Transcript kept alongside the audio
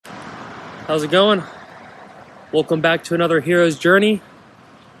How's it going? Welcome back to another Hero's Journey.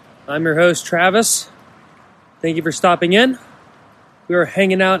 I'm your host, Travis. Thank you for stopping in. We are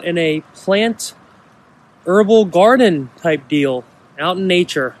hanging out in a plant herbal garden type deal out in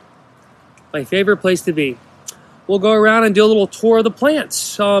nature. My favorite place to be. We'll go around and do a little tour of the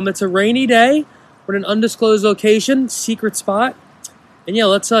plants. It's a rainy day. We're in an undisclosed location, secret spot. And yeah,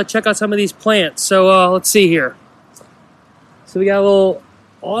 let's check out some of these plants. So let's see here. So we got a little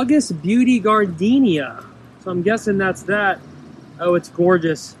August Beauty Gardenia. So I'm guessing that's that. Oh, it's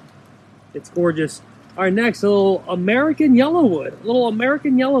gorgeous. It's gorgeous. All right, next, a little American Yellowwood. A little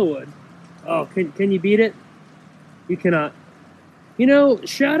American Yellowwood. Oh, can you beat it? You cannot. You know,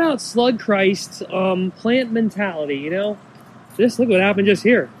 shout out Slug Christ, plant mentality, you know? Look what happened just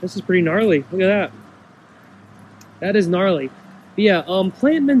here. This is pretty gnarly. Look at that. That is gnarly. But yeah,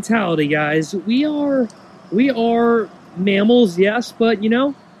 plant mentality, guys. We are mammals, yes, but, you know,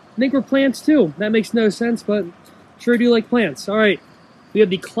 I think we're plants too. That makes no sense, but sure do like plants. All right, we have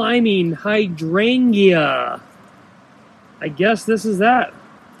the climbing hydrangea. I guess this is that.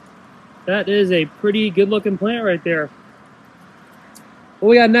 That is a pretty good-looking plant right there. What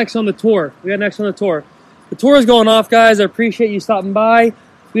we got next on the tour? The tour is going off, guys. I appreciate you stopping by.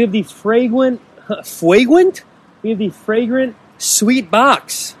 We have the fragrant? We have the fragrant sweet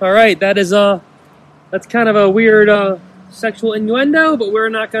box. All right, that is that's kind of a weird sexual innuendo, but we're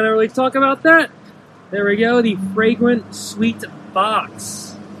not going to really talk about that. There we go, the fragrant sweet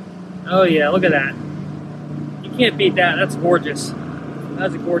box. Oh yeah, look at that. You can't beat that. That's gorgeous.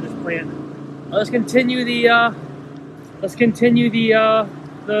 That's a gorgeous plant. Let's continue the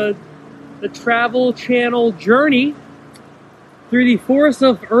travel channel journey through the forest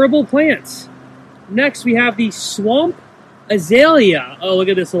of herbal plants. Next, we have the swamp azalea. Oh, look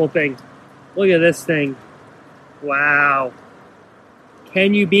at this little thing. Look at this thing. Wow.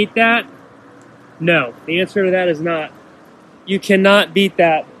 Can you beat that? No. The answer to that is not. You cannot beat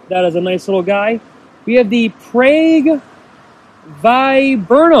that. That is a nice little guy. We have the Prague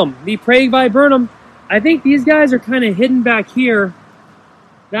viburnum. The Prague viburnum. I think these guys are kind of hidden back here.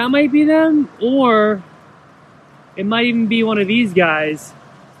 That might be them, or it might even be one of these guys.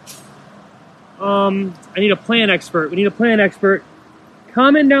 I need a plant expert. We need a plant expert.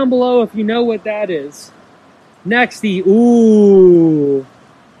 Comment down below if you know what that is. Next, the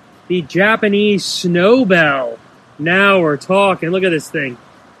Japanese snowbell. Now we're talking. Look at this thing.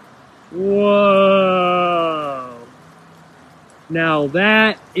 Whoa. Now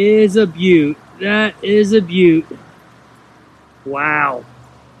that is a beaut. That is a beaut. Wow.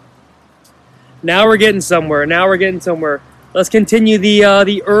 Now we're getting somewhere. Let's continue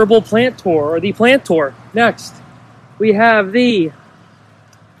the herbal plant tour, or the plant tour. Next, we have the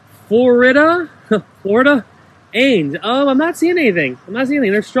Florida Ains. I'm not seeing anything.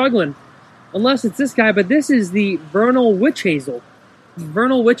 They're struggling. Unless it's this guy, but this is the Vernal Witch Hazel.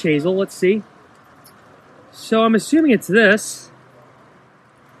 Let's see. So I'm assuming it's this.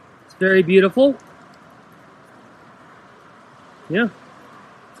 It's very beautiful. Yeah.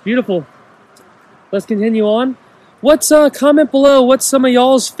 It's beautiful. Let's continue on. Comment below, what's some of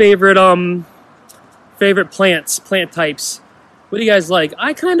y'all's favorite plant types? What do you guys like?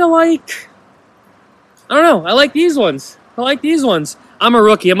 I don't know, I like these ones. I'm a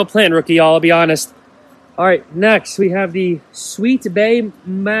rookie, I'm a plant rookie, y'all, I'll be honest. Alright, next we have the Sweet Bay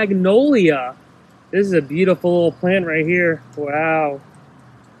Magnolia. This is a beautiful little plant right here. Wow.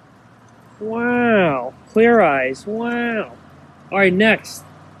 Clear eyes, wow. Alright, next,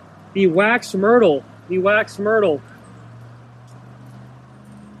 the Wax Myrtle.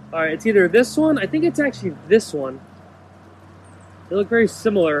 Alright, it's either this one, I think it's actually this one. They look very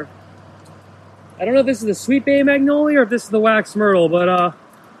similar. I don't know if this is the Sweet Bay Magnolia or if this is the Wax Myrtle, but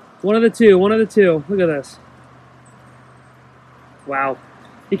one of the two. Look at this. Wow.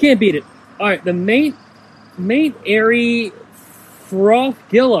 You can't beat it. Alright, the Maint Airy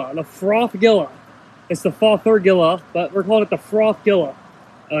Frothgilla. The Frothgilla. It's the Fothergilla, but we're calling it the Frothgilla.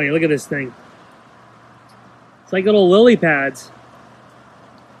 Oh yeah, look at this thing. It's like little lily pads.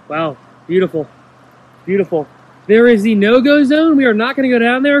 Wow, beautiful. There is the no-go zone. We are not going to go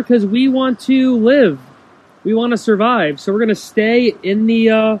down there because we want to live. We want to survive. So we're going to stay in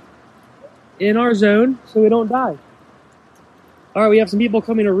in our zone so we don't die. All right, we have some people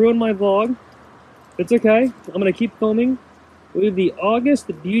coming to ruin my vlog. It's okay. I'm going to keep filming. We have the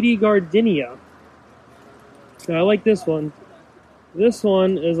August Beauty Gardenia. So I like this one. This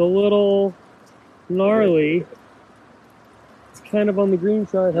one is a little gnarly. It's kind of on the green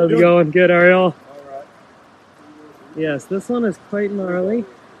side. How's it going? Good, are y'all? Alright. Yes, this one is quite gnarly.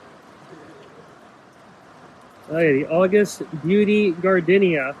 Oh yeah, the August Beauty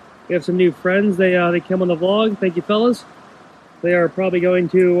Gardenia. We have some new friends. They came on the vlog. Thank you, fellas. They are probably going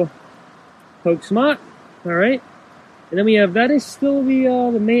to Pokemon. All right. And then we have, that is still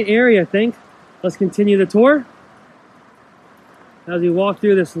the main area, I think. Let's continue the tour as we walk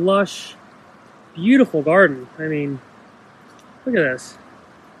through this lush, beautiful garden. I mean, look at this.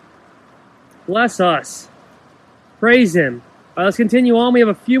 Bless us. Praise him. All right, let's continue on. We have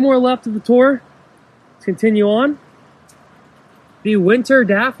a few more left of the tour. Let's continue on. The Winter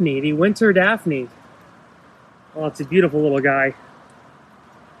Daphne. The Winter Daphne. Oh, it's a beautiful little guy.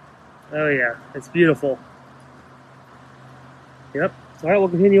 Oh yeah, it's beautiful. Yep. All right, we'll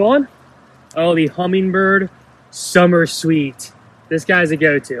continue on. Oh, the Hummingbird Summer Sweet. This guy's a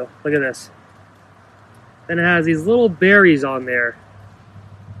go-to. Look at this. And it has these little berries on there.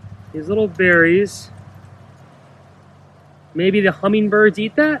 These little berries. Maybe the hummingbirds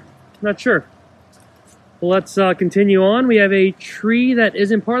eat that? I'm not sure. Well, let's continue on. We have a tree that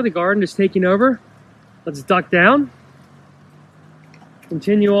isn't part of the garden, just taking over. Let's duck down.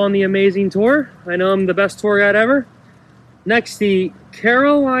 Continue on the amazing tour. I know I'm the best tour guide ever. Next, the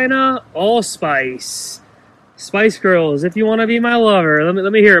Carolina Allspice. Spice Girls, if you want to be my lover.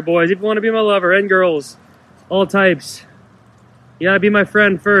 Let me hear it, boys. If you want to be my lover, and girls. All types. You gotta be my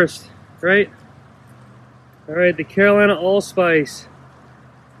friend first, right? Alright, the Carolina Allspice.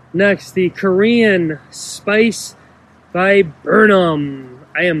 Next, the Korean Spice by Burnham.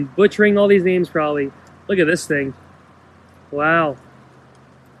 I am butchering all these names probably. Look at this thing. Wow.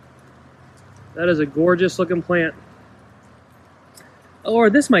 That is a gorgeous looking plant. Or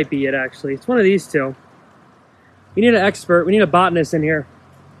this might be it, actually. It's one of these two. We need an expert. We need a botanist in here.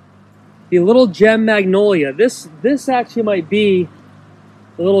 The Little Gem Magnolia. This actually might be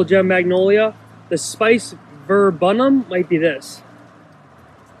the Little Gem Magnolia. The Spice Verbunum might be this.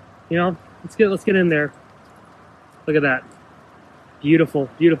 You know, let's get in there. Look at that. Beautiful,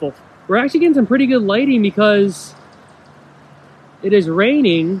 beautiful. We're actually getting some pretty good lighting because it is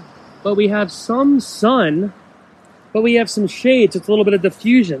raining, but we have some sun. But we have some shade, so it's a little bit of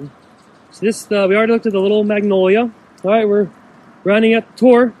diffusion. So this, we already looked at the little magnolia. All right, we're rounding up the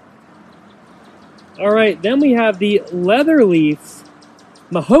tour. All right, then we have the leatherleaf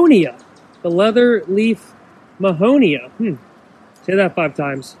mahonia. The leatherleaf mahonia. Say that 5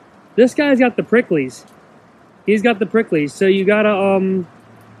 times. This guy's got the pricklies. He's got the pricklies, so you gotta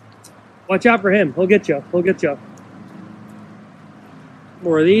watch out for him. He'll get you. He'll get you.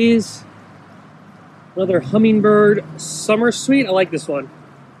 More of these. Another Hummingbird Summer Sweet. I like this one.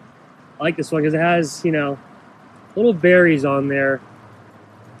 I like this one because it has, you know, little berries on there.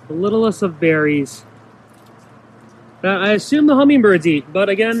 The littlest of berries. Now, I assume the hummingbirds eat, but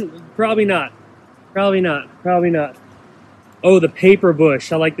again, probably not. Probably not. Probably not. Oh, the paper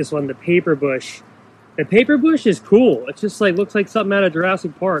bush. I like this one. The paper bush. The paper bush is cool. It just like looks like something out of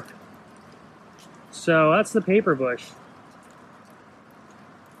Jurassic Park. So that's the paper bush.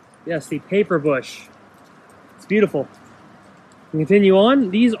 Yes, the paper bush. It's beautiful. Continue on.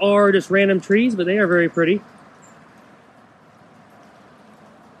 These are just random trees, but they are very pretty.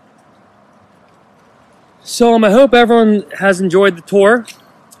 So I hope everyone has enjoyed the tour.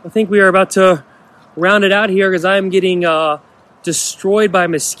 I think we are about to round it out here because I am getting destroyed by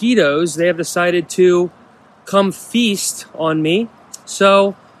mosquitoes. They have decided to come feast on me.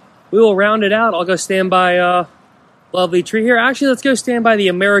 So we will round it out. I'll go stand by a lovely tree here. Actually, let's go stand by the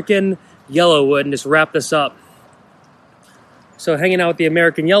American Yellowwood and just wrap this up. So hanging out with the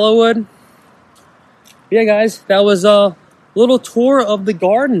American Yellowwood. Yeah, guys, that was a little tour of the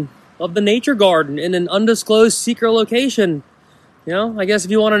garden, of the nature garden in an undisclosed secret location. You know, I guess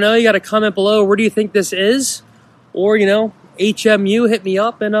if you want to know, you got to comment below. Where do you think this is? Or, you know, HMU, hit me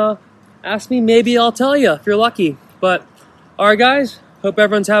up and ask me. Maybe I'll tell you if you're lucky. But, all right, guys, hope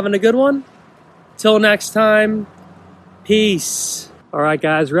everyone's having a good one. Till next time, peace. All right,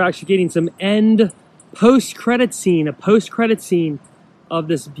 guys, we're actually getting some a post-credit scene of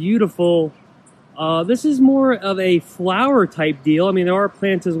this beautiful, this is more of a flower type deal. I mean, there are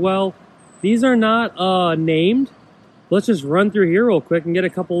plants as well. These are not named. Let's just run through here real quick and get a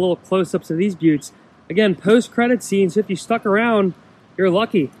couple little close-ups of these beauts. Again, post-credit scenes. If you stuck around, you're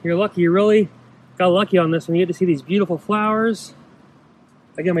lucky. You're lucky. You really got lucky on this one. You get to see these beautiful flowers.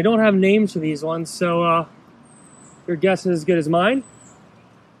 Again, we don't have names for these ones, so your guess is as good as mine.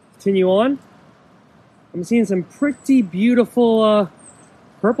 Continue on. I'm seeing some pretty beautiful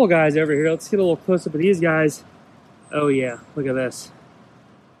purple guys over here. Let's get a little close-up of these guys. Oh yeah, look at this.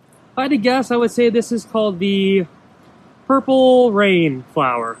 If I had to guess, I would say this is called the purple rain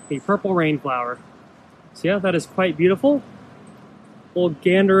flower. The purple rain flower. So yeah, that is quite beautiful. Little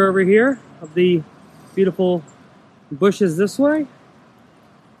gander over here of the beautiful bushes this way.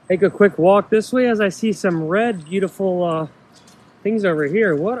 take a quick walk this way as I see some red, beautiful things over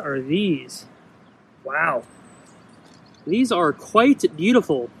here. What are these? Wow. These are quite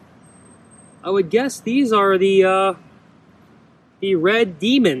beautiful. I would guess these are the red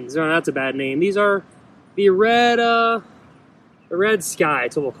demons. Oh, that's a bad name. These are the red sky.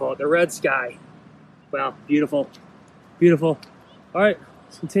 That's what we'll call it. The red sky. Wow, beautiful. Beautiful. All right,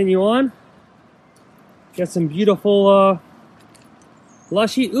 let's continue on. Got some beautiful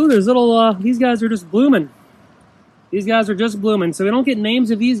lushy. Ooh, there's little, these guys are just blooming. These guys are just blooming. So we don't get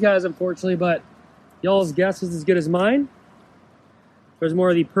names of these guys, unfortunately, but y'all's guess is as good as mine. There's more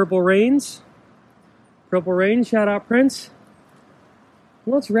of the purple rains. Purple rain, shout out Prince.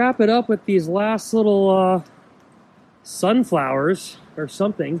 Let's wrap it up with these last little sunflowers or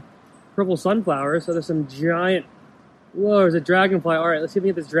something. Purple sunflowers. So there's some giant, whoa, there's a dragonfly. All right, let's see if we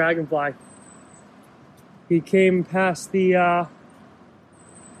can get this dragonfly. He came past the,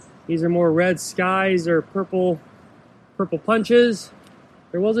 these are more red skies or purple punches.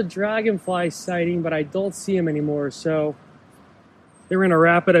 There was a dragonfly sighting, but I don't see him anymore. So we're gonna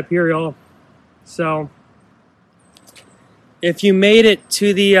wrap it up here, y'all. So if you made it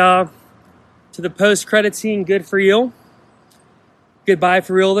to the post-credit scene, good for you. Goodbye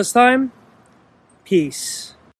for real this time. Peace.